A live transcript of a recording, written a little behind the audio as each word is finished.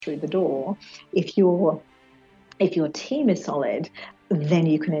through the door. If your team is solid, then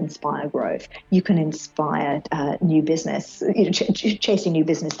you can inspire growth. You can inspire new business. Chasing new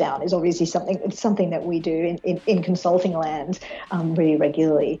business down is obviously something that we do in consulting land really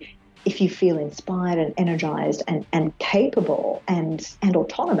regularly. If you feel inspired and energized and capable and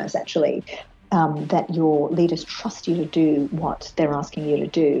autonomous, actually, that your leaders trust you to do what they're asking you to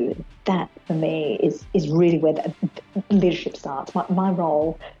do, that for me is really where the leadership starts. My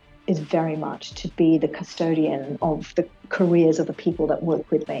role is very much to be the custodian of the careers of the people that work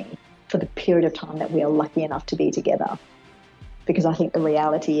with me for the period of time that we are lucky enough to be together. Because I think the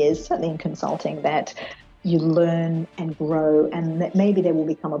reality is, certainly in consulting, that you learn and grow, and that maybe there will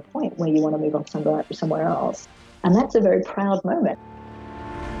become a point where you want to move on somewhere else. And that's a very proud moment.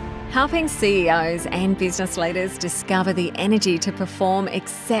 Helping CEOs and business leaders discover the energy to perform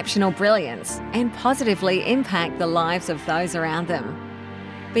exceptional brilliance and positively impact the lives of those around them.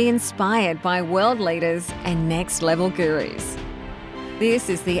 Be inspired by world leaders and next-level gurus. This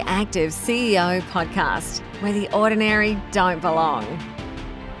is the Active CEO podcast, where the ordinary don't belong.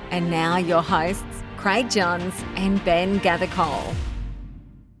 And now your hosts, Craig Johns and Ben Gathercole.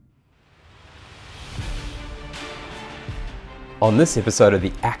 On this episode of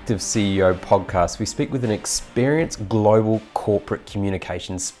the Active CEO podcast, we speak with an experienced global corporate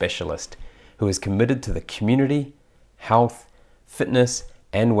communications specialist who is committed to the community, health, fitness,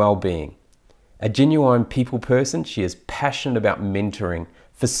 and well-being. A genuine people person, she is passionate about mentoring,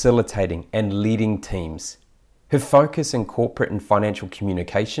 facilitating, and leading teams. Her focus in corporate and financial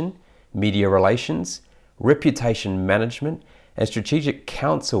communication, media relations, reputation management, and strategic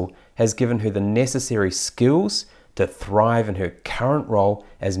counsel has given her the necessary skills to thrive in her current role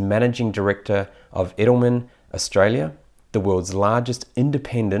as Managing Director of Edelman Australia, the world's largest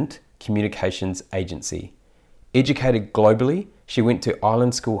independent communications agency. Educated globally, she went to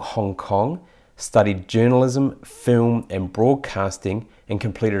Island School Hong Kong, studied journalism, film and broadcasting, and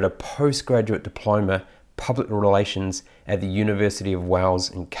completed a postgraduate diploma public relations at the University of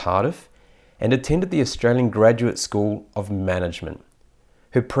Wales in Cardiff, and attended the Australian Graduate School of Management.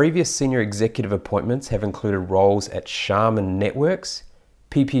 Her previous senior executive appointments have included roles at Sharman Networks,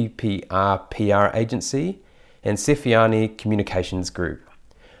 PPPR PR Agency, and Cefiani Communications Group.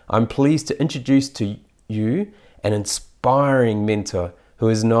 I'm pleased to introduce to you an inspiring mentor who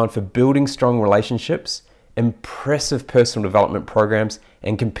is known for building strong relationships, impressive personal development programs,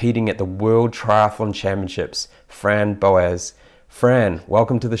 and competing at the World Triathlon Championships, Fran Boas. Fran,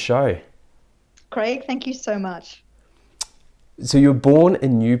 welcome to the show. Craig, thank you so much. So you were born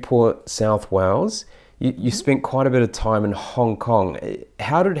in Newport, South Wales. You spent quite a bit of time in Hong Kong.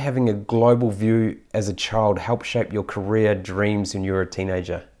 How did having a global view as a child help shape your career dreams when you were a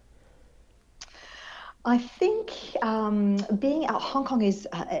teenager? I think being out, Hong Kong is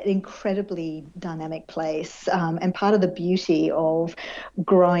an incredibly dynamic place, and part of the beauty of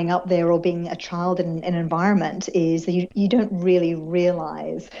growing up there or being a child in an environment is that you don't really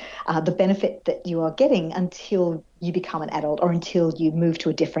realize the benefit that you are getting until you become an adult or until you move to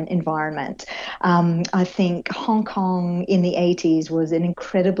a different environment. I think Hong Kong in the 80s was an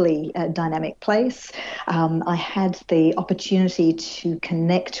incredibly dynamic place. I had the opportunity to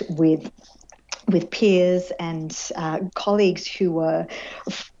connect with peers and colleagues who were,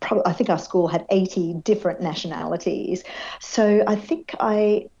 I think our school had 80 different nationalities. So I think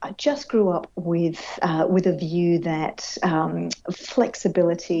I just grew up with a view that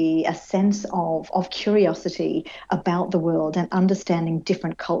flexibility, a sense of curiosity about the world and understanding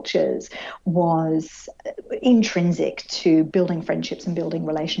different cultures was intrinsic to building friendships and building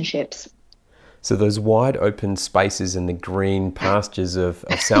relationships. So those wide open spaces in the green pastures of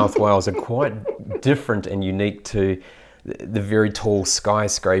South Wales are quite different and unique to the very tall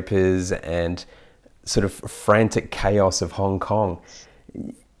skyscrapers and sort of frantic chaos of Hong Kong.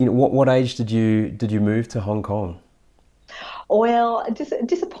 You know, what age did you move to Hong Kong? Well,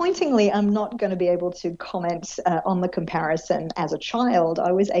 disappointingly, I'm not going to be able to comment on the comparison as a child.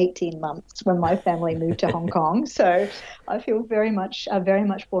 I was 18 months when my family moved to Hong Kong, so I feel very much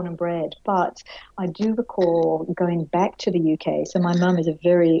born and bred. But I do recall going back to the UK. So my mum is a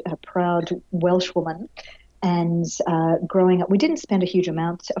very proud Welsh woman. And growing up, we didn't spend a huge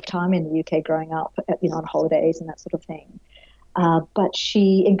amount of time in the UK growing up, on holidays and that sort of thing. But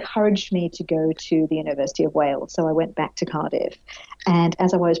she encouraged me to go to the University of Wales. So I went back to Cardiff. And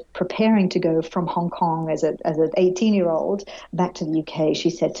as I was preparing to go from Hong Kong as an 18-year-old back to the UK, she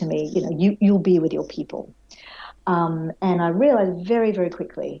said to me, you'll be with your people. And I realized very, very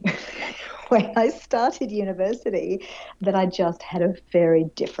quickly when I started university that I just had a very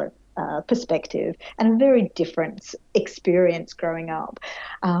different perspective and a very different experience growing up.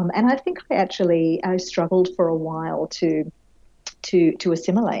 And I think I struggled for a while to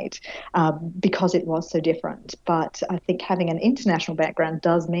assimilate because it was so different. But I think having an international background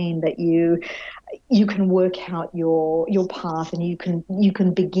does mean that you can work out your path, and you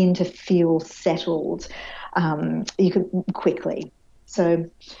can begin to feel settled you can quickly. So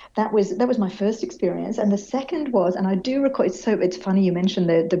that was my first experience. And the second was, and I do recall, it's funny you mentioned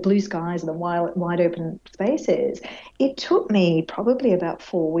the blue skies and the wide open spaces. It took me probably about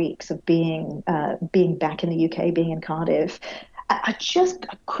 4 weeks of being back in the UK, being in Cardiff. I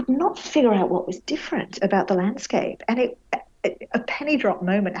could not figure out what was different about the landscape. And a penny drop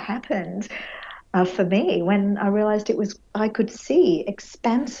moment happened for me when I realized I could see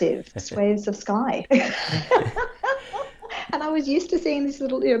expansive swathes of sky. And I was used to seeing this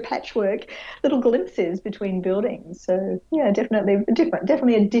little patchwork, little glimpses between buildings. So yeah, definitely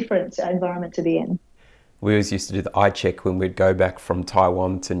a different environment to be in. We always used to do the eye check when we'd go back from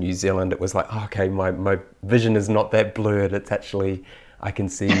Taiwan to New Zealand. It was like, oh, okay, my vision is not that blurred. It's actually, I can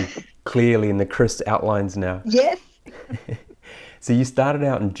see clearly in the crisp outlines now. Yes. So you started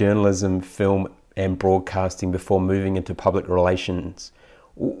out in journalism, film and broadcasting before moving into public relations.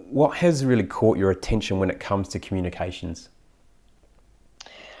 What has really caught your attention when it comes to communications?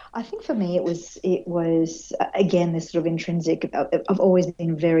 I think for me it was again this sort of intrinsic. I've always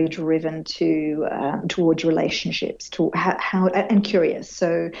been very driven towards relationships, to how and curious.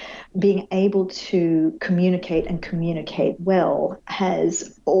 So being able to communicate and communicate well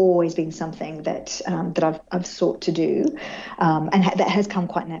has always been something that I've sought to do, and that has come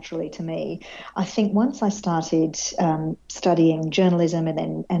quite naturally to me. I think once I started studying journalism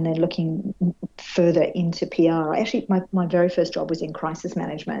and then looking further into PR, actually my very first job was in crisis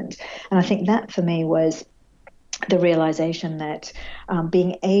management. And I think that for me was the realization that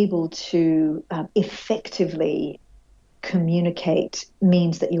being able to effectively communicate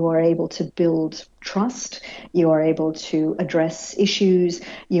means that you are able to build trust, you are able to address issues,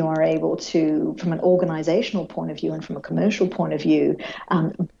 you are able to, from an organizational point of view and from a commercial point of view,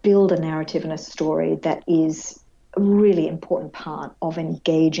 build a narrative and a story that is a really important part of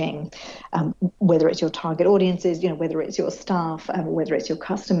engaging, whether it's your target audiences, whether it's your staff, whether it's your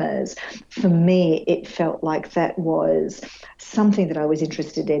customers. For me, it felt like that was something that I was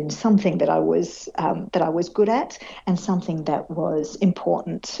interested in, something that I was good at, and something that was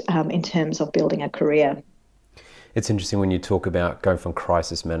important in terms of building a career. It's interesting when you talk about going from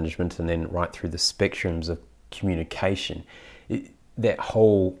crisis management and then right through the spectrums of communication. That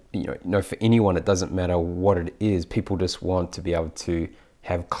whole, for anyone, it doesn't matter what it is, people just want to be able to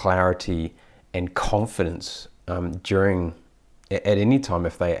have clarity and confidence at any time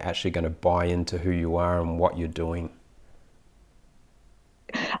if they're actually going to buy into who you are and what you're doing.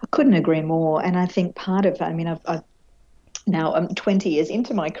 I couldn't agree more. And I think part of, now I'm 20 years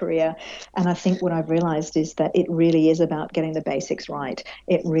into my career, and I think what I've realized is that it really is about getting the basics right.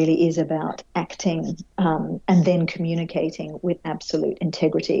 It really is about acting and then communicating with absolute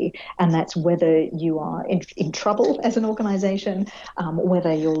integrity. And that's whether you are in trouble as an organization,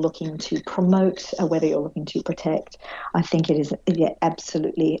 whether you're looking to promote, or whether you're looking to protect. I think it is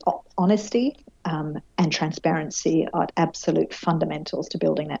absolutely honesty and transparency are absolute fundamentals to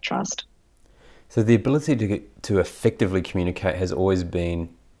building that trust. So the ability to effectively communicate has always been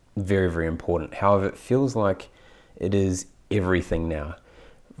very, very important. However, it feels like it is everything now.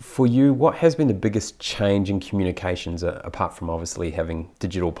 For you, what has been the biggest change in communications, apart from obviously having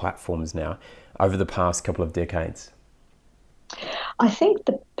digital platforms now, over the past couple of decades? I think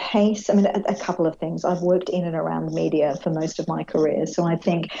the pace, a couple of things. I've worked in and around media for most of my career, so I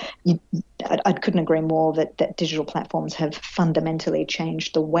think I couldn't agree more that digital platforms have fundamentally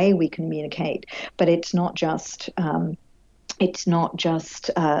changed the way we communicate. But it's not just the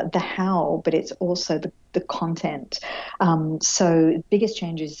how, but it's also the content. So biggest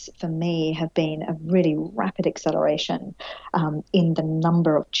changes for me have been a really rapid acceleration in the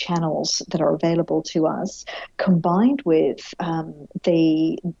number of channels that are available to us, combined with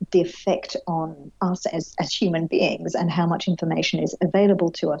the effect on us as human beings and how much information is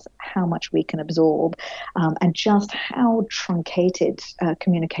available to us, how much we can absorb, and just how truncated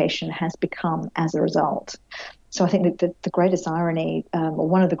communication has become as a result. So I think that the greatest irony, or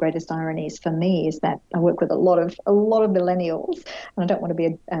one of the greatest ironies for me, is that I work with a lot of millennials, and I don't want to be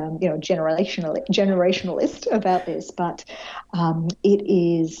a generationalist about this, but it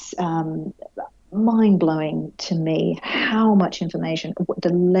is mind-blowing to me how much information, the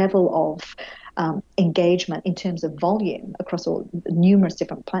level of engagement in terms of volume across all numerous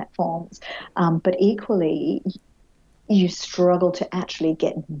different platforms, but equally, you struggle to actually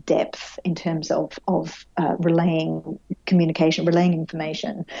get depth in terms of relaying communication, relaying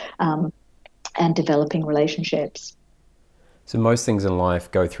information, and developing relationships. So most things in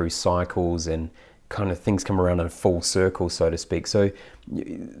life go through cycles and kind of things come around in a full circle, so to speak. So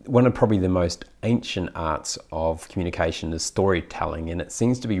one of probably the most ancient arts of communication is storytelling, and it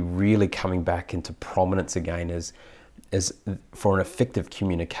seems to be really coming back into prominence again as for an effective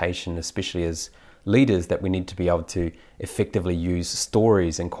communication, especially as leaders, that we need to be able to effectively use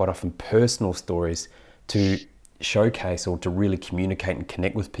stories, and quite often personal stories, to showcase or to really communicate and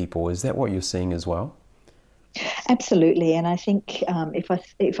connect with people. Is that what you're seeing as well? Absolutely, and I think if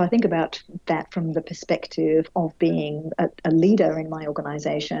I think about that from the perspective of being a leader in my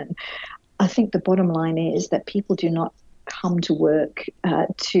organization, I think the bottom line is that people do not come to work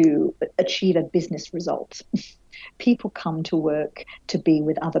to achieve a business result. People come to work to be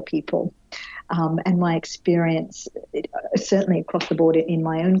with other people. And my experience, certainly across the board in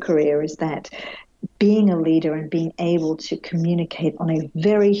my own career, is that being a leader and being able to communicate on a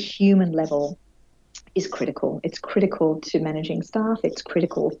very human level is critical. It's critical to managing staff. It's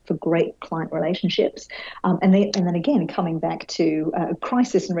critical for great client relationships. And then again, coming back to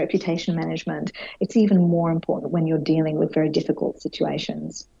crisis and reputation management, it's even more important when you're dealing with very difficult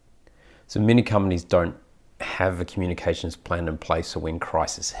situations. So many companies don't have a communications plan in place, so when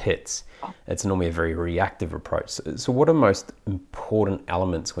crisis hits, it's normally a very reactive approach. So what are most important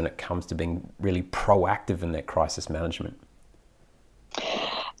elements when it comes to being really proactive in that crisis management?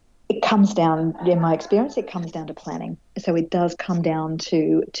 It comes down, in my experience, it comes down to planning. So it does come down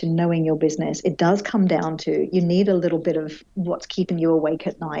to knowing your business. It does come down to, you need a little bit of what's keeping you awake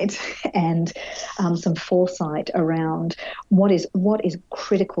at night, and some foresight around what is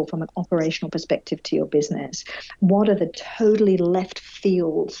critical from an operational perspective to your business. What are the totally left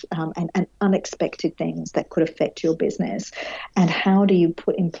field and unexpected things that could affect your business, and how do you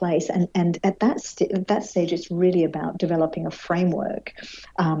put in place? And at that stage, it's really about developing a framework.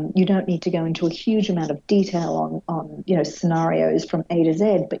 You don't need to go into a huge amount of detail on scenarios from A to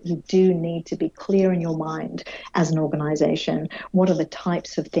Z, but you do need to be clear in your mind as an organization. What are the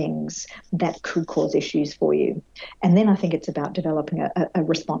types of things that could cause issues for you? And then I think it's about developing a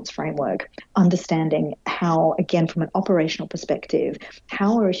response framework, understanding how, again, from an operational perspective,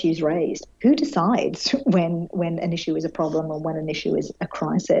 how are issues raised? Who decides when an issue is a problem or when an issue is a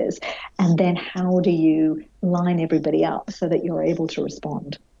crisis? And then how do you line everybody up so that you're able to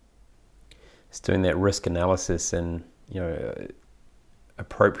respond? It's doing that risk analysis and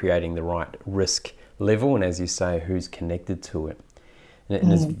appropriating the right risk level, and as you say, who's connected to it.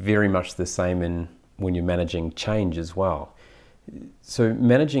 And it's very much the same in when you're managing change as well. So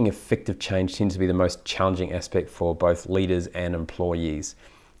managing effective change tends to be the most challenging aspect for both leaders and employees.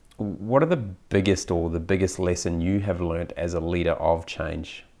 What are the biggest lesson you have learned as a leader of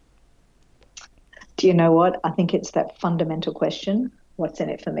change? Do you know what? I think it's that fundamental question, what's in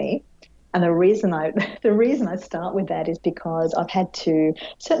it for me? And the reason I start with that is because I've had to,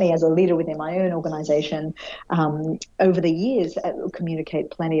 certainly as a leader within my own organization, over the years,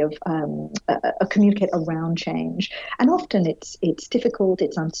 communicate around change. And often it's difficult,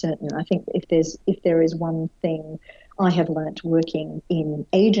 it's uncertain. I think if there is one thing I have learnt working in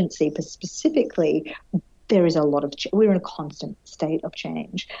agency specifically, there is a lot of we're in a constant state of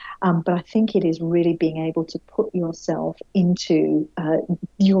change, but I think it is really being able to put yourself into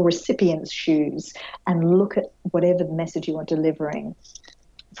your recipient's shoes and look at whatever message you are delivering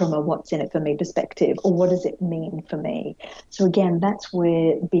from a what's in it for me perspective, or what does it mean for me. So again, that's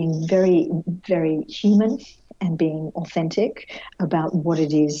where being very, very human and being authentic about what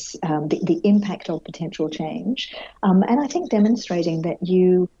it is, the impact of potential change, and I think demonstrating that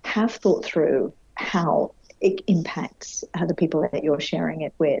you have thought through how it impacts the people that you're sharing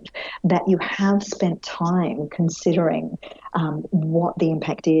it with, that you have spent time considering what the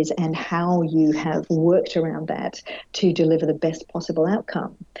impact is and how you have worked around that to deliver the best possible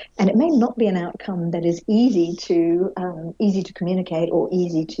outcome. And it may not be an outcome that is easy to communicate or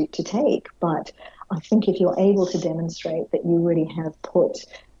easy to take, but I think if you're able to demonstrate that you really have put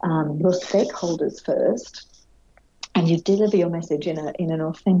your stakeholders first, and you deliver your message in an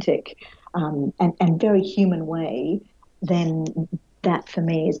authentic and very human way, then that for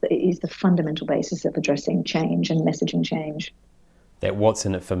me is the fundamental basis of addressing change and messaging change. That what's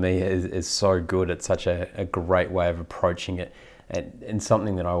in it for me is so good. It's such a great way of approaching it, and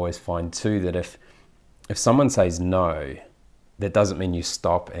something that I always find too, that if someone says no, that doesn't mean you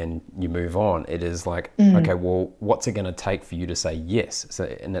stop and you move on. It is like, okay, well, what's it going to take for you to say yes? So,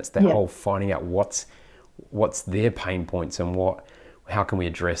 and it's that whole finding out what's their pain points and how can we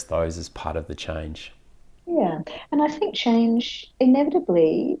address those as part of the change. Yeah, and I think change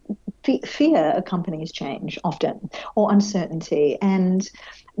inevitably fear accompanies change often, or uncertainty. And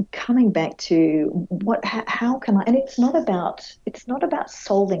coming back to how can I? And it's not about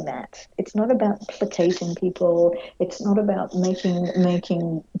solving that. It's not about placating people. It's not about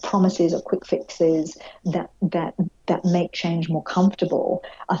making promises or quick fixes that make change more comfortable.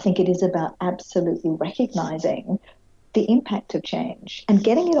 I think it is about absolutely recognizing the impact of change and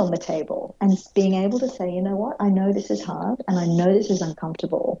getting it on the table and being able to say, you know what, I know this is hard and I know this is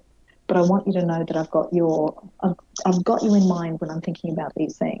uncomfortable, but I want you to know that I've got you in mind when I'm thinking about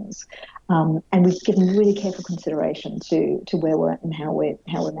these things, and we've given really careful consideration to where we're at and how we're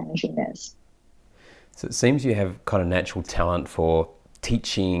managing this. So it seems you have kind of natural talent for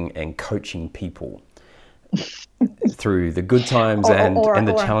teaching and coaching people through the good times and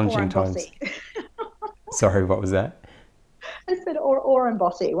the challenging times. Sorry, what was that? I said or I'm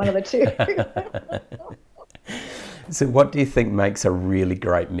bossy, one of the two. So what do you think makes a really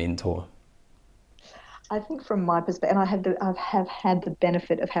great mentor? I think from my perspective, and I have had the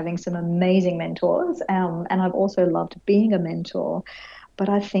benefit of having some amazing mentors, and I've also loved being a mentor, but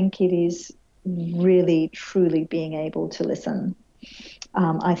I think it is really, truly being able to listen.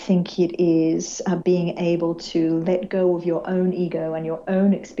 I think it is being able to let go of your own ego and your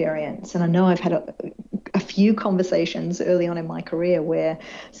own experience. And I know I've had a few conversations early on in my career where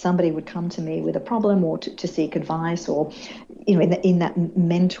somebody would come to me with a problem or to seek advice, or in that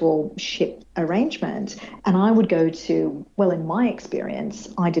mentorship arrangement, and I would go to, well, in my experience,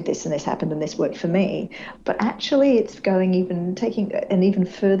 I did this and this happened and this worked for me. But actually, it's taking an even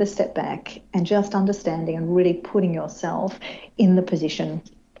further step back and just understanding and really putting yourself in the position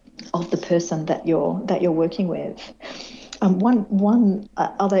of the person that you're working with. One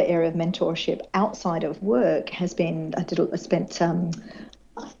other area of mentorship outside of work has been I spent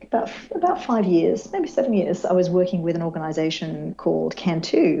about 5 years, maybe 7 years. I was working with an organisation called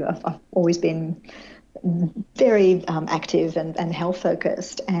Can2. I've always been very active and health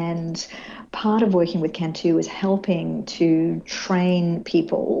focused, and part of working with Can2 is helping to train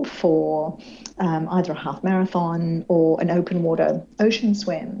people for either a half marathon or an open water ocean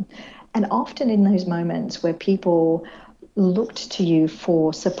swim. And often in those moments where people looked to you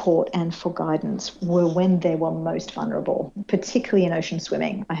for support and for guidance were when they were most vulnerable, particularly in ocean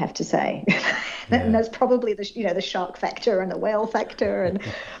swimming, I have to say. Yeah. And that's probably the shark factor and the whale factor and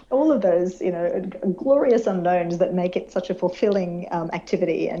all of those, glorious unknowns that make it such a fulfilling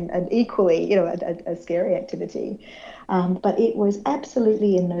activity and equally, a scary activity. But it was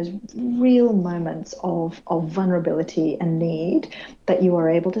absolutely in those real moments of vulnerability and need that you are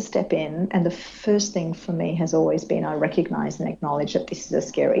able to step in. And the first thing for me has always been, I recognize and acknowledge that this is a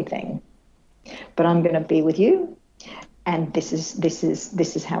scary thing, but I'm going to be with you, and this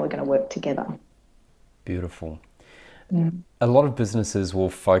is how we're going to work together. Beautiful. A lot of businesses will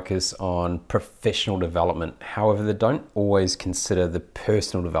focus on professional development. However, they don't always consider the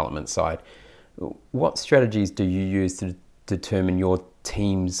personal development side. What strategies do you use to determine your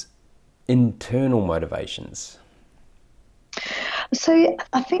team's internal motivations? So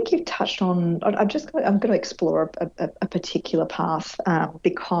I think you've touched on, I'm going to explore a particular path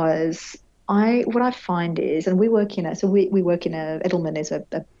because what I find is, and we work in Edelman is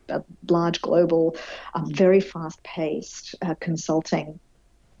a large global, very fast-paced consulting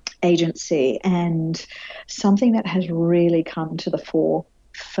agency, and something that has really come to the fore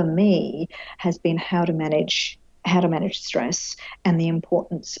for me has been how to manage stress and the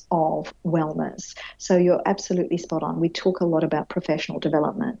importance of wellness. So you're absolutely spot on. We talk a lot about professional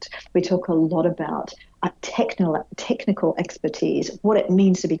development. We talk a lot about technical expertise, what it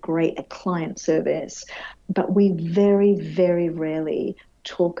means to be great at client service, but we very, very rarely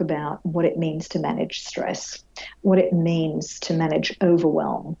talk about what it means to manage stress, what it means to manage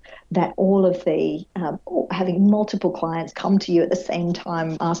overwhelm, that all of the having multiple clients come to you at the same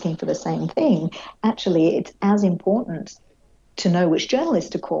time asking for the same thing, actually it's as important to know which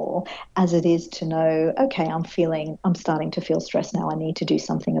journalist to call as it is to know, okay, I'm starting to feel stressed now, I need to do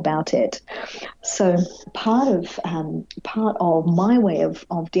something about it. So part of my way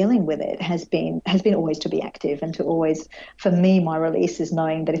of dealing with it has been always to be active, and to always, for me, my release is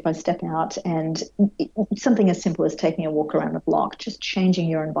knowing that if I step out and something as simple as taking a walk around the block, just changing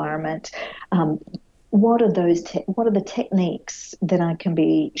your environment, what are the techniques that I can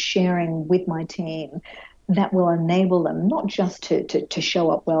be sharing with my team that will enable them not just to show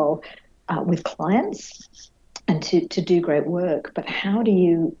up well with clients and to do great work, but how do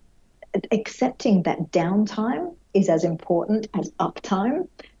you, accepting that downtime is as important as uptime.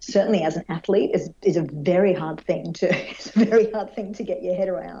 Certainly as an athlete is a very hard thing to it's a very hard thing to get your head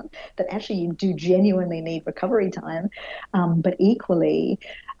around, that actually you do genuinely need recovery time. But equally,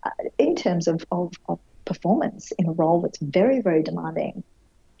 in terms of performance in a role that's very, very demanding,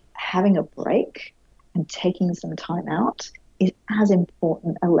 having a break and taking some time out is as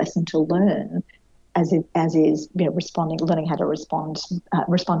important a lesson to learn as is learning how to respond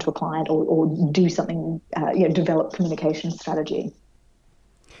to a client or do something, develop communication strategy.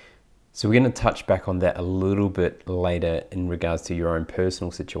 So we're going to touch back on that a little bit later in regards to your own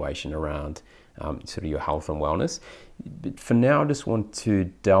personal situation around sort of your health and wellness. But for now, I just want to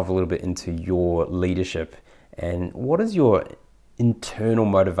delve a little bit into your leadership and what is your internal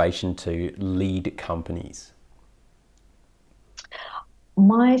motivation to lead companies?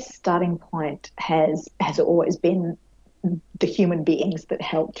 My starting point has always been the human beings that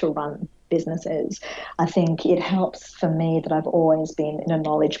help to run businesses. I think it helps for me that I've always been in a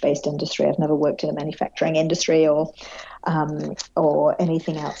knowledge-based industry. I've never worked in a manufacturing industry or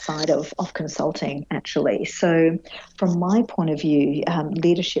anything outside of consulting, actually. So from my point of view,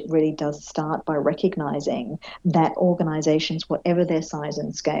 leadership really does start by recognizing that organizations, whatever their size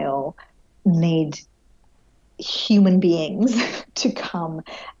and scale, need human beings to come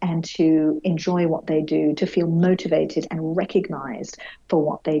and to enjoy what they do, to feel motivated and recognized for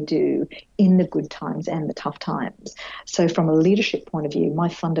what they do in the good times and the tough times. So from a leadership point of view, my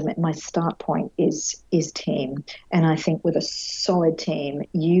start point is team. And I think with a solid team,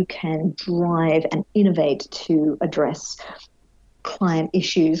 you can drive and innovate to address client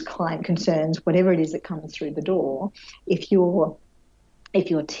issues, client concerns, whatever it is that comes through the door. If your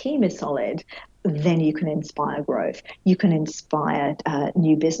team is solid, then you can inspire growth. You can inspire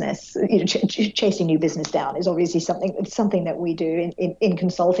new business. Chasing new business down is obviously something that we do in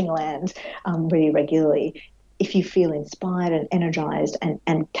consulting land really regularly. If you feel inspired and energized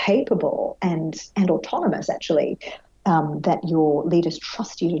and capable and autonomous, actually, that your leaders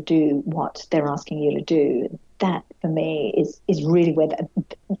trust you to do what they're asking you to do, that for me is really where the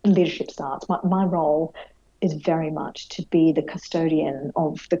leadership starts. My role is very much to be the custodian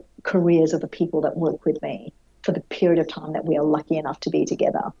of the careers of the people that work with me for the period of time that we are lucky enough to be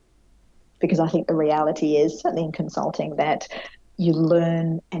together. Because I think the reality is, certainly in consulting, that you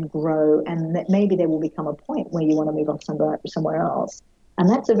learn and grow, and that maybe there will become a point where you want to move on somewhere else. And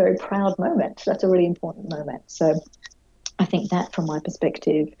that's a very proud moment. That's a really important moment. So I think that, from my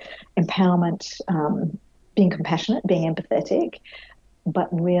perspective, empowerment, being compassionate, being empathetic, but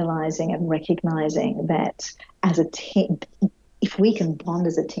realizing and recognizing that as a team, if we can bond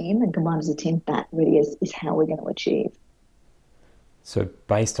as a team and combine as a team, that really is how we're going to achieve. So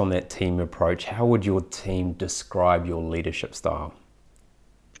based on that team approach, how would your team describe your leadership style?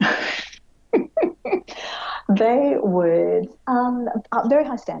 They would very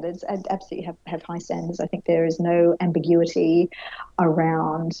high standards. I absolutely have high standards. I think there is no ambiguity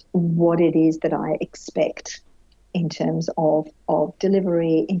around what it is that I expect in terms of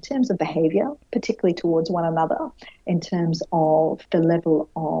delivery, in terms of behavior, particularly towards one another, in terms of the level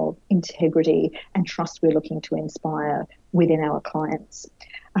of integrity and trust we're looking to inspire within our clients.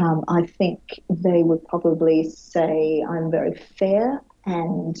 I think they would probably say I'm very fair,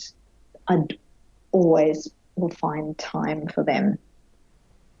 and I'd always will find time for them.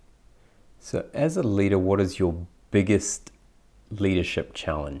 So as a leader, what is your biggest leadership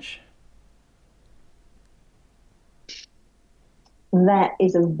challenge? That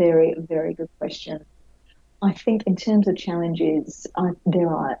is a very, very good question. I think in terms of challenges, there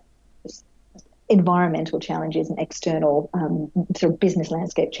are environmental challenges and external sort of business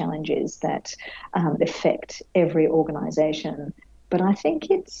landscape challenges that affect every organization. But I think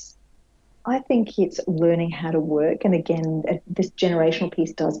it's learning how to work. And again, this generational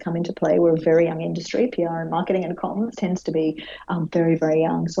piece does come into play. We're a very young industry. PR and marketing and comms tends to be very, very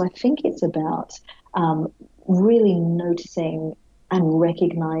young. So I think it's about really noticing and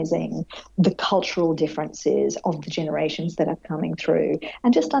recognizing the cultural differences of the generations that are coming through,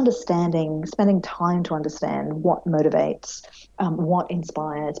 and just spending time to understand what motivates, what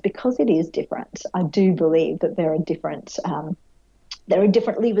inspires, because it is different. I do believe that there are different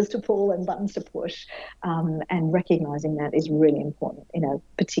levers to pull and buttons to push, and recognizing that is really important,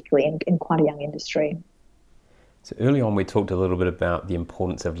 particularly in quite a young industry. So early on, we talked a little bit about the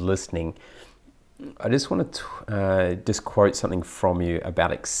importance of listening. I just want to just quote something from you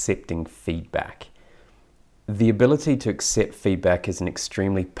about accepting feedback. The ability to accept feedback is an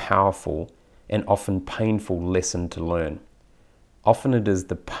extremely powerful and often painful lesson to learn. Often it is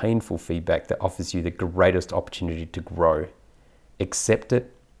the painful feedback that offers you the greatest opportunity to grow. Accept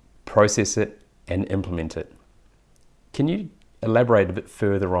it, process it, and implement it. Can you elaborate a bit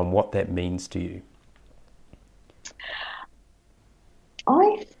further on what that means to you?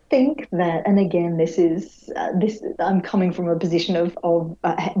 I think that, and again, this is I'm coming from a position of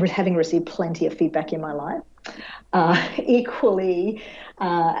having received plenty of feedback in my life, equally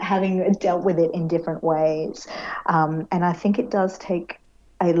having dealt with it in different ways, and I think it does take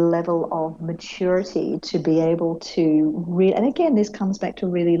a level of maturity to be able to read. And again, this comes back to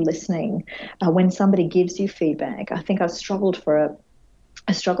really listening. When somebody gives you feedback, I think I struggled for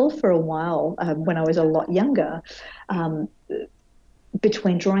a while when I was a lot younger.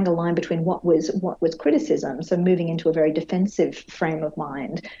 Between drawing a line between what was criticism, so moving into a very defensive frame of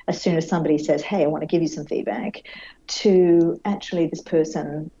mind as soon as somebody says, hey, I want to give you some feedback, to actually this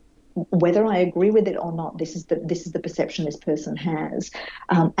person, whether I agree with it or not, this is the perception this person has,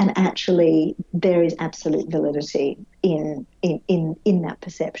 and actually there is absolute validity in that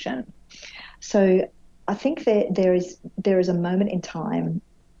perception. So I think that there is a moment in time,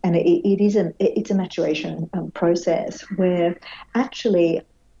 and it's a maturation process where actually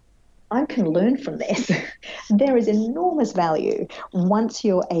I can learn from this. There is enormous value once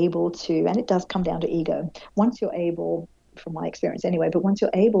you're able to, and it does come down to ego, once you're able, from my experience anyway, but once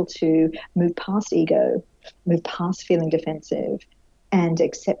you're able to move past ego, move past feeling defensive, and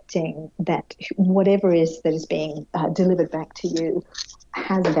accepting that whatever is that is being delivered back to you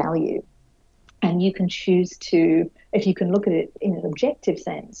has value. And you can choose to, if you can look at it in an objective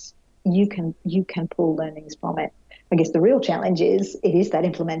sense, you can pull learnings from it. I guess the real challenge is that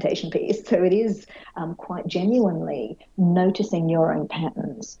implementation piece. So it is quite genuinely noticing your own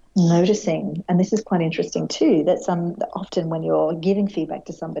patterns, noticing, and this is quite interesting too, that often when you're giving feedback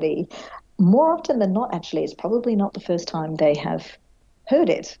to somebody, more often than not, actually, it's probably not the first time they have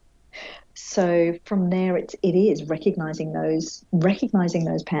heard it. So from there, it is recognizing those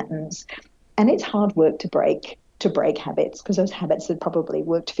patterns. And it's hard work to break habits, because those habits have probably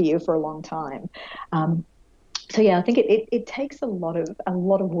worked for you for a long time. So yeah, I think it takes a lot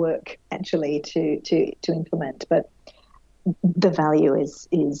of work actually to implement, but the value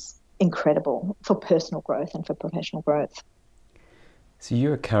is incredible for personal growth and for professional growth. So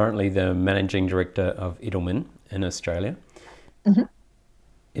you are currently the managing director of Edelman in Australia. Mm-hmm.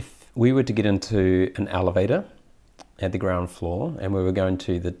 If we were to get into an elevator at the ground floor and we were going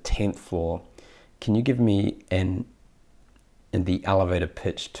to the 10th floor, can you give me in the elevator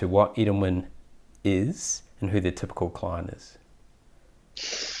pitch to what Edelman is and who their typical client is?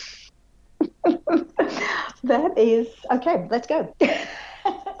 That is okay. Let's go.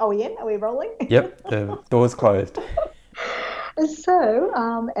 Are we in? Are we rolling? Yep, the door's closed. So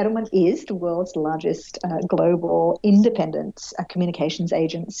Edelman is the world's largest global independent communications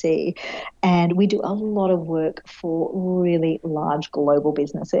agency, and we do a lot of work for really large global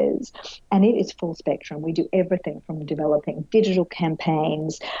businesses, and it is full spectrum. We do everything from developing digital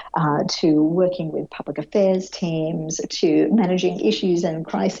campaigns to working with public affairs teams to managing issues and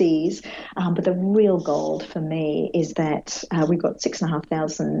crises, but the real gold for me is that we've got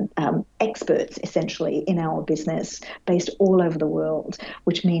 6,500 experts essentially in our business based all over the world,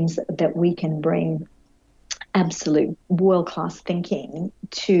 which means that we can bring absolute world-class thinking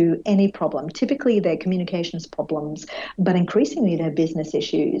to any problem. Typically they're communications problems, but increasingly they're business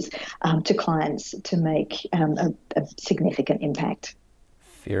issues to clients to make a significant impact.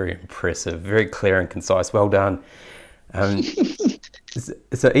 Very impressive, very clear and concise. Well done.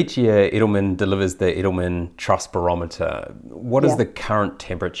 So each year Edelman delivers the Edelman Trust Barometer. What is the current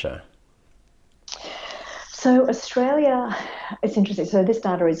temperature? So Australia, it's interesting. So this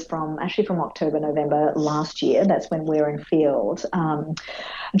data is from October, November last year. That's when we're in field.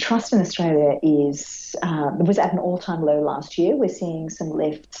 Trust in Australia was at an all-time low last year. We're seeing some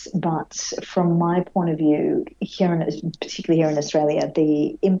lifts, but from my point of view, particularly here in Australia,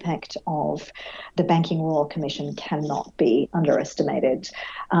 the impact of the Banking Royal Commission cannot be underestimated.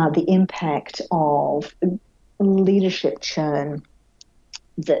 The impact of leadership churn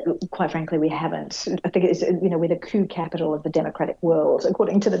that, quite frankly, we haven't. I think it's, we're the coup capital of the democratic world,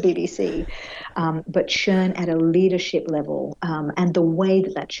 according to the BBC. But churn at a leadership level, and the way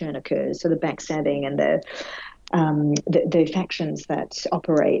that churn occurs, so the backstabbing and the factions that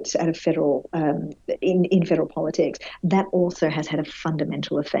operate at a federal in federal politics, that also has had a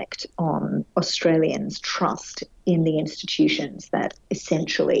fundamental effect on Australians' trust in the institutions that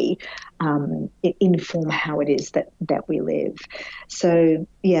essentially inform how it is that we live. So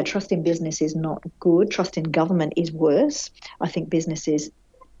yeah, trust in business is not good. Trust in government is worse. I think businesses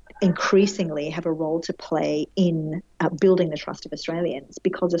increasingly have a role to play in building the trust of Australians,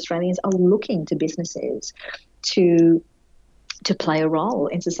 because Australians are looking to businesses to to play a role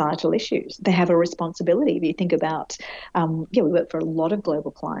in societal issues. They have a responsibility. If you think about, we work for a lot of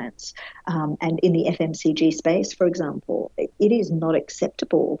global clients, and in the FMCG space, for example, it is not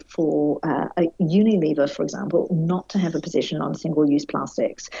acceptable for a Unilever, for example, not to have a position on single-use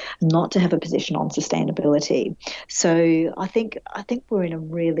plastics, not to have a position on sustainability. So I think we're in a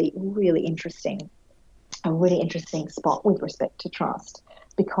really, really interesting spot with respect to trust,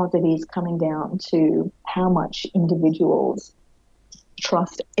 because it is coming down to how much individuals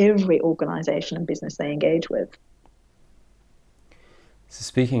trust every organisation and business they engage with. So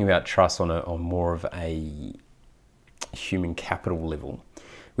speaking about trust on more of a human capital level,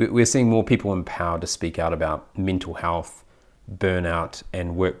 we're seeing more people empowered to speak out about mental health, burnout,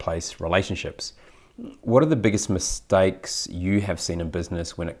 and workplace relationships. What are the biggest mistakes you have seen in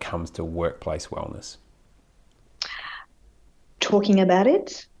business when it comes to workplace wellness? Talking about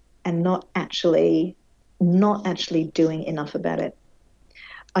it and not actually doing enough about it.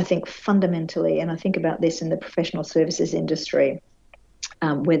 I think fundamentally, and I think about this in the professional services industry,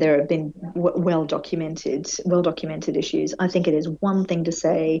 where there have been well documented issues. I think it is one thing to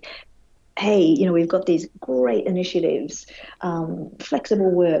say, hey, we've got these great initiatives,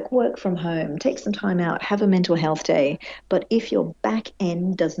 flexible work from home, take some time out, have a mental health day. But if your back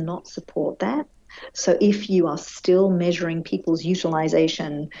end does not support that, so if you are still measuring people's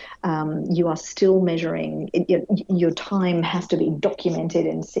utilization, you are still measuring, your time has to be documented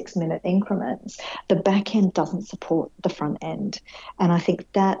in 6-minute increments, the back end doesn't support the front end. And I think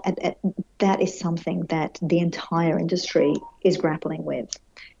that is something that the entire industry is grappling with.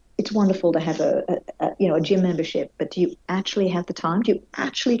 It's wonderful to have a gym membership, but do you actually have the time? Do you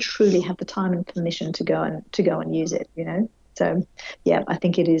actually truly have the time and permission to go and use it, So, yeah, I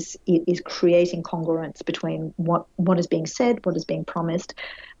think it is creating congruence between what is being said, what is being promised,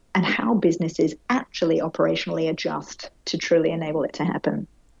 and how businesses actually operationally adjust to truly enable it to happen.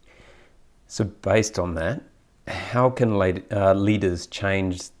 So based on that, how can leaders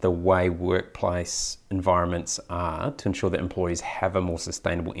change the way workplace environments are to ensure that employees have a more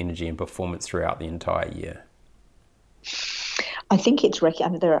sustainable energy and performance throughout the entire year? I think it's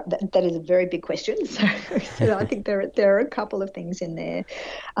that is a very big question. So I think there are a couple of things in there.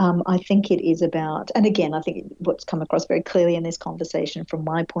 I think it is about, and again, I think what's come across very clearly in this conversation, from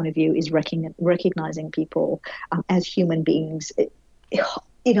my point of view, is recognizing people as human beings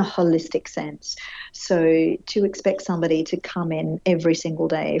in a holistic sense. So to expect somebody to come in every single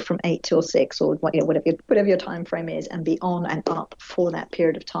day from 8 till 6 or whatever your time frame is, and be on and up for that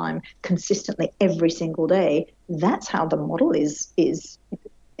period of time consistently every single day, that's how the model is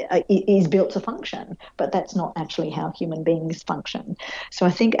built to function, but that's not actually how human beings function. So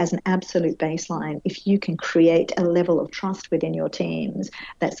I think as an absolute baseline, if you can create a level of trust within your teams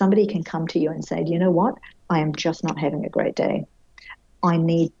that somebody can come to you and say, you know what, I am just not having a great day.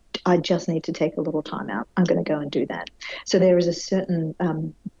 I just need to take a little time out. I'm going to go and do that. So there is a certain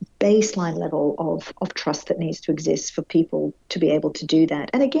baseline level of trust that needs to exist for people to be able to do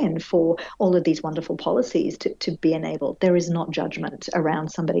that. And again, for all of these wonderful policies to be enabled, there is not judgment around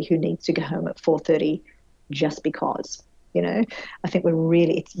somebody who needs to go home at 4:30 just because. I think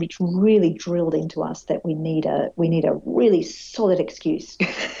it's really drilled into us that we need a really solid excuse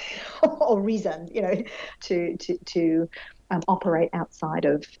or reason, to operate outside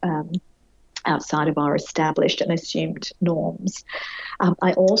of our established and assumed norms.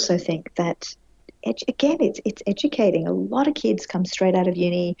 I also think that, again, it's educating. A lot of kids come straight out of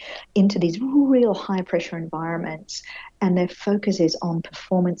uni into these real high-pressure environments, and their focus is on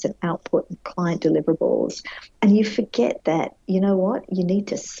performance and output and client deliverables. And you forget that, you know what, you need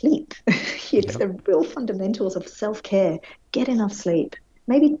to sleep. It's the real fundamentals of self-care. Get enough sleep.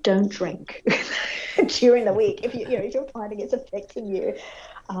 Maybe don't drink during the week if you're finding it's affecting you.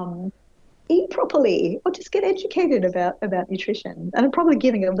 Eat properly, or just get educated about nutrition. And I'm probably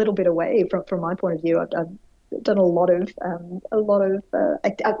giving a little bit away from my point of view. I've done a lot of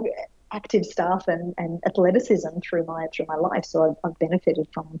active stuff and athleticism through my life, so I've benefited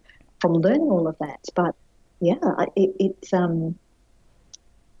from learning all of that. But yeah, you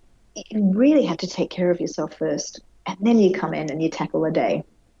really have to take care of yourself first, and then you come in and you tackle a day.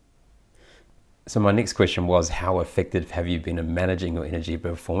 So my next question was, how effective have you been in managing your energy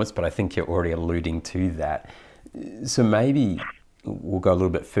performance? But I think you're already alluding to that. So maybe we'll go a little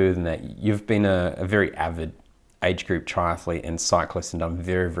bit further than that. You've been a very avid age group triathlete and cyclist and done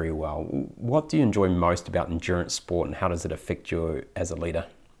very, very well. What do you enjoy most about endurance sport, and how does it affect you as a leader?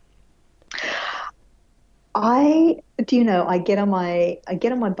 I get on my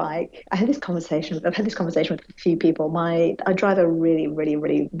bike. I've had this conversation with a few people. I drive a really, really,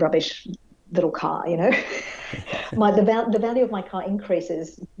 really rubbish little car, the value of my car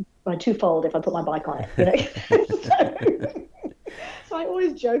increases by twofold if I put my bike on it. So I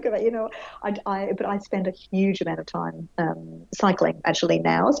always joke about, but I spend a huge amount of time cycling actually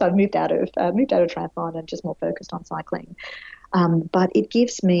now. So I've moved out of triathlon and just more focused on cycling. But it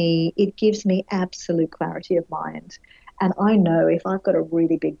gives me absolute clarity of mind. And I know if I've got a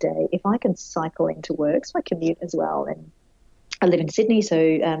really big day, if I can cycle into work, so I commute as well, and I live in Sydney,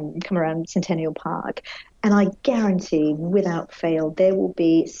 so come around Centennial Park, and I guarantee, without fail, there will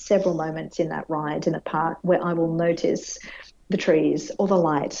be several moments in that ride in the park where I will notice the trees or the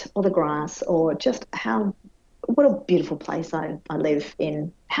light or the grass or just what a beautiful place I live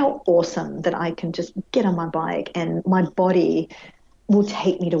in. How awesome that I can just get on my bike and my body will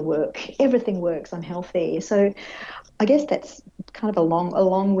take me to work. Everything works. I'm healthy. So I guess that's kind of a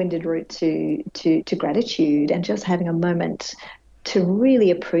long-winded route to gratitude and just having a moment to really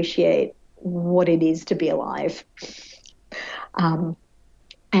appreciate what it is to be alive.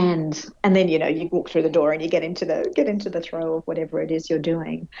 And then you walk through the door and you get into the throw of whatever it is you're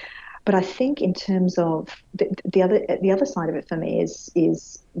doing. But I think in terms of the other side of it for me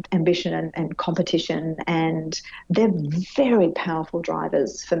is ambition and competition, and they're very powerful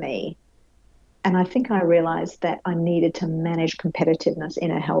drivers for me. And I think I realized that I needed to manage competitiveness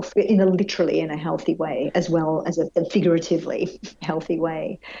literally in a healthy way, as well as a figuratively healthy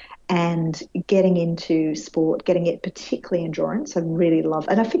way. And getting into sport, getting it particularly endurance, I really love.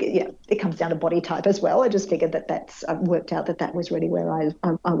 And I figured, it comes down to body type as well. I just figured I've worked out that was really where I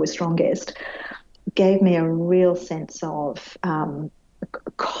was strongest. Gave me a real sense of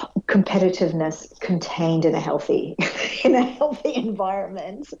competitiveness contained in a healthy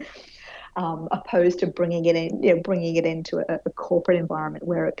environment. Opposed to bringing it into a corporate environment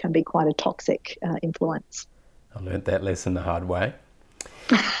where it can be quite a toxic influence. I learned that lesson the hard way.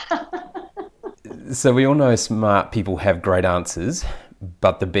 So we all know smart people have great answers,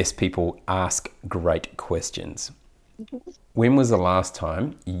 but the best people ask great questions. When was the last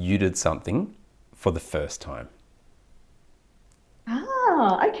time you did something for the first time?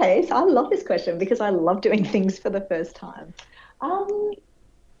 Okay. So I love this question because I love doing things for the first time.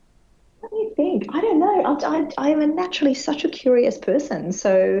 Let me think. I don't know. I am naturally such a curious person.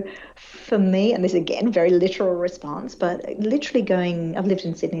 So for me, and this again, very literal response, but literally I've lived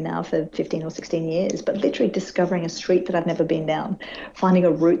in Sydney now for 15 or 16 years, but literally discovering a street that I've never been down, finding a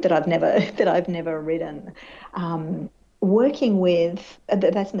route that I've never ridden. Working with,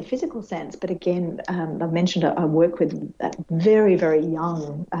 that's in the physical sense, but again, I've mentioned I work with a very, very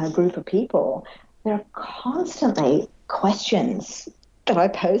young group of people. There are constantly questions that I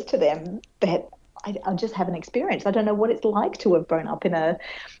pose to them that I just haven't experienced. I don't know what it's like to have grown up in a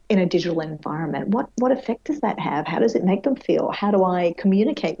digital environment. What effect does that have? How does it make them feel? How do I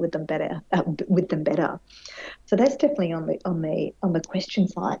communicate with them better? So that's definitely on the question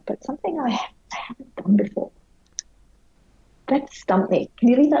side, but something I haven't done before. That stumped me. Can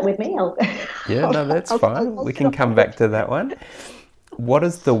you leave that with me? That's fine. We can come back to that one. What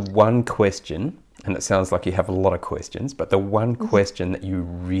is the one question? And it sounds like you have a lot of questions, but the one question that you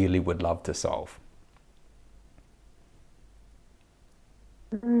really would love to solve?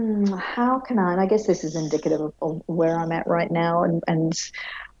 How can I? And I guess this is indicative of where I'm at right now. And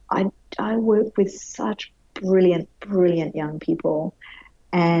I work with such brilliant young people.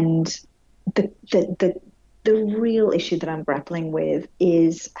 And the real issue that I'm grappling with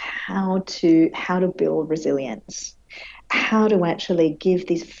is how to build resilience, how to actually give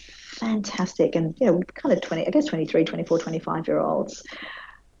these fantastic and kind of 23, 24, 25-year-olds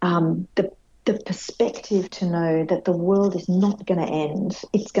the perspective to know that the world is not going to end.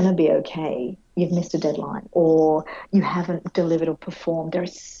 It's going to be okay. You've missed a deadline or you haven't delivered or performed. There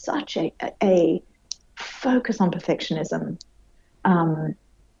is such a focus on perfectionism.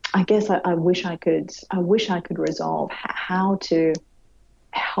 I guess I wish I could resolve how to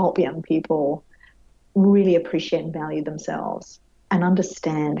help young people really appreciate and value themselves and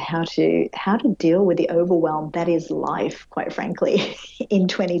understand how to deal with the overwhelm that is life, quite frankly, in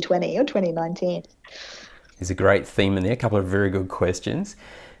 2020 or 2019. There's a great theme in there, a couple of very good questions.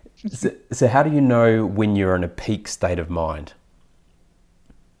 So how do you know when you're in a peak state of mind?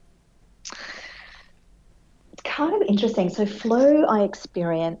 It's kind of interesting. So flow I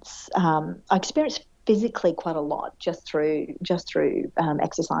experience physically quite a lot just through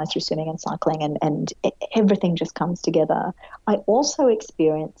exercise, through swimming and cycling, and everything just comes together. I also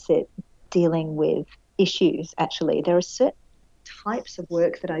experience it dealing with issues. Actually, there are certain types of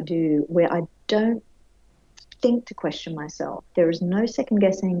work that I do where I don't think to question myself. There is no second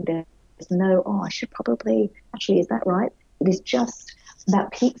guessing. There's no, I should probably, actually, is that right? It is just,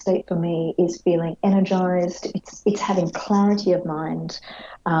 that peak state for me is feeling energized. It's having clarity of mind.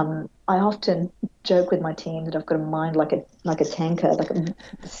 I often joke with my team that I've got a mind like a tanker,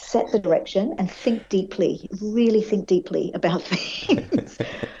 set the direction and think deeply, really think deeply about things.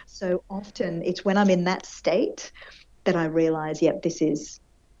 So often it's when I'm in that state that I realize, yep, it's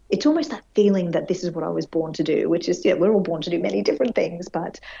almost that feeling that this is what I was born to do, which is, we're all born to do many different things,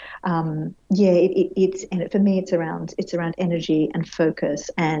 but for me, it's around energy and focus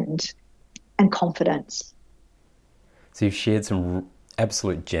and confidence. So you've shared some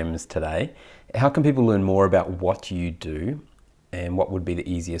absolute gems today. How can people learn more about what you do, and what would be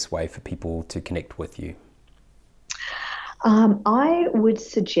the easiest way for people to connect with you? I would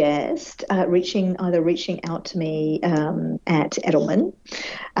suggest reaching out to me at Edelman,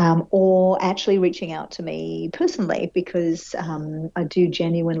 or actually reaching out to me personally, because I do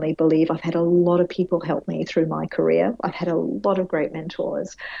genuinely believe I've had a lot of people help me through my career. I've had a lot of great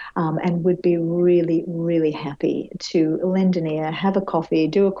mentors, and would be really, really happy to lend an ear, have a coffee,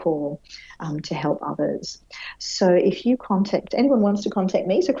 do a call to help others. So if anyone wants to contact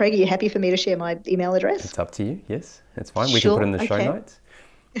me, so Craig, are you happy for me to share my email address? It's up to you. Yes, that's fine. We can put it in the show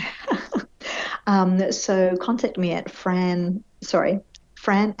notes. So contact me at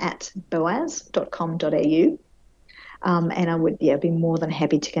fran@boaz.com.au, and I would be more than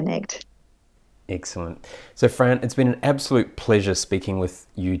happy to connect. Excellent. So Fran, it's been an absolute pleasure speaking with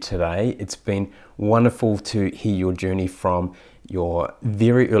you today. It's been wonderful to hear your journey from your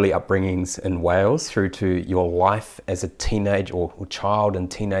very early upbringings in Wales through to your life as a teenage or child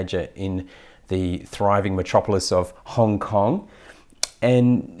and teenager in the thriving metropolis of Hong Kong,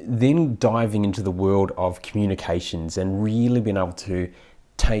 and then diving into the world of communications and really being able to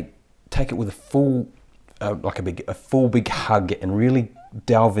take it with a full big hug and really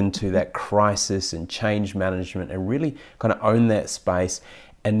delve into that crisis and change management and really kind of own that space,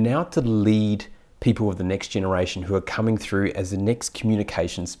 and now to lead people of the next generation who are coming through as the next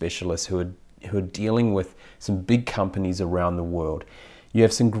communication specialists who are dealing with some big companies around the world. You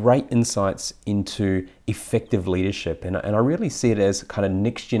have some great insights into effective leadership, and I really see it as kind of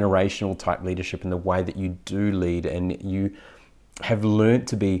next generational type leadership in the way that you do lead, and you have learned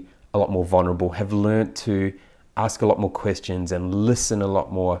to be a lot more vulnerable, have learned to ask a lot more questions and listen a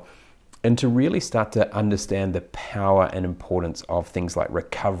lot more, and to really start to understand the power and importance of things like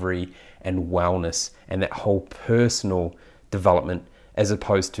recovery and wellness and that whole personal development, as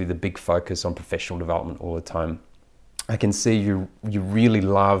opposed to the big focus on professional development all the time. I can see you really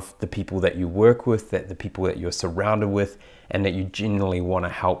love the people that you work with, that the people that you're surrounded with, and that you genuinely want to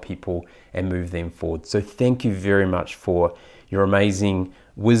help people and move them forward. So thank you very much for your amazing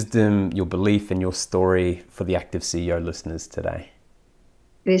wisdom, your belief, and your story for the Active CEO listeners today.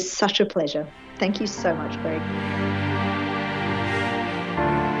 It is such a pleasure. Thank you so much, Greg.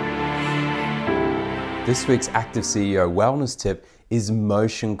 This week's Active CEO wellness tip is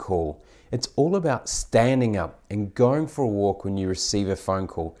Motion Call. It's all about standing up and going for a walk when you receive a phone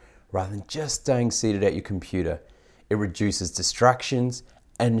call, rather than just staying seated at your computer. It reduces distractions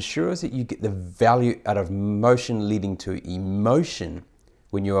and ensures that you get the value out of motion leading to emotion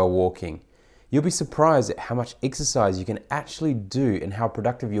when you are walking. You'll be surprised at how much exercise you can actually do and how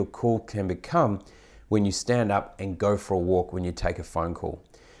productive your call can become when you stand up and go for a walk when you take a phone call.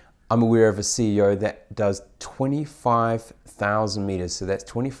 I'm aware of a CEO that does 25,000 meters, so that's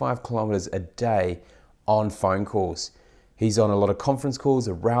 25 kilometers a day on phone calls. He's on a lot of conference calls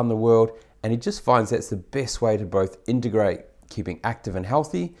around the world, and he just finds that's the best way to both integrate keeping active and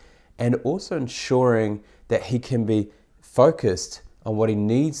healthy, and also ensuring that he can be focused on what he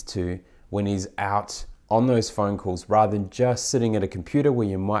needs to when he's out on those phone calls, rather than just sitting at a computer where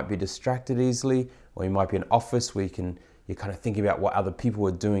you might be distracted easily, or you might be in an office where you're kind of thinking about what other people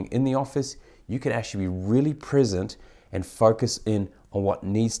are doing in the office. You can actually be really present and focus in on what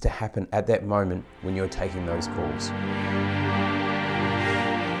needs to happen at that moment when you're taking those calls.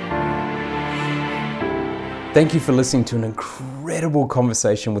 Thank you for listening to an incredible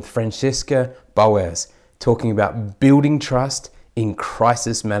conversation with Francesca Boaz, talking about building trust in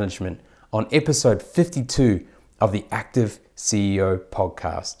crisis management on episode 52 of the Active CEO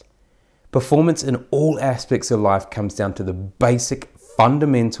podcast. Performance in all aspects of life comes down to the basic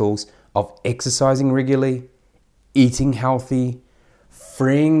fundamentals of exercising regularly, eating healthy,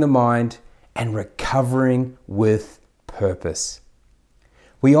 freeing the mind, and recovering with purpose.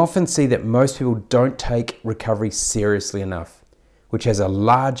 We often see that most people don't take recovery seriously enough, which has a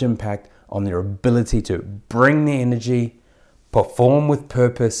large impact on their ability to bring the energy, perform with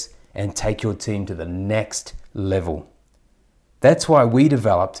purpose, and take your team to the next level. That's why we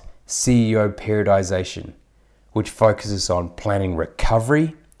developed CEO Periodization, which focuses on planning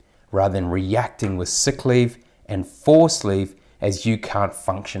recovery rather than reacting with sick leave and forced leave as you can't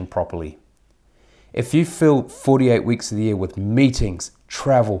function properly. If you fill 48 weeks of the year with meetings,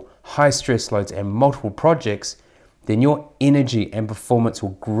 travel, high stress loads, and multiple projects, then your energy and performance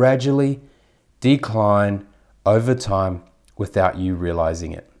will gradually decline over time without you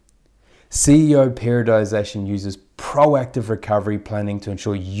realizing it. CEO Periodization uses proactive recovery planning to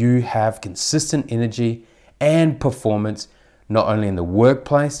ensure you have consistent energy and performance, not only in the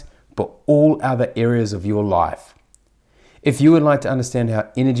workplace, but all other areas of your life. If you would like to understand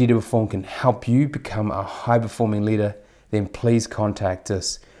how Energy to Perform can help you become a high-performing leader, then please contact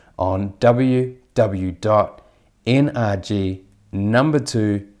us on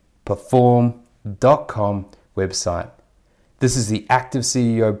www.nrg2perform.com website. This is the Active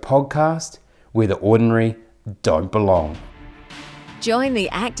CEO podcast, where the ordinary don't belong. Join the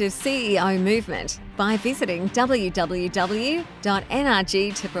Active CEO movement by visiting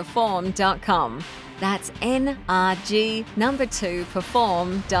www.nrg2perform.com. That's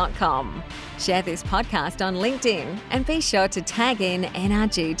NRG2perform.com. Share this podcast on LinkedIn and be sure to tag in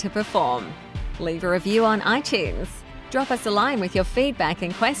NRG to Perform. Leave a review on iTunes. Drop us a line with your feedback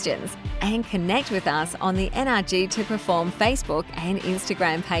and questions, and connect with us on the NRG to Perform Facebook and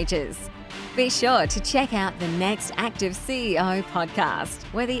Instagram pages. Be sure to check out the next Active CEO podcast,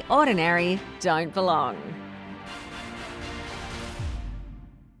 where the ordinary don't belong.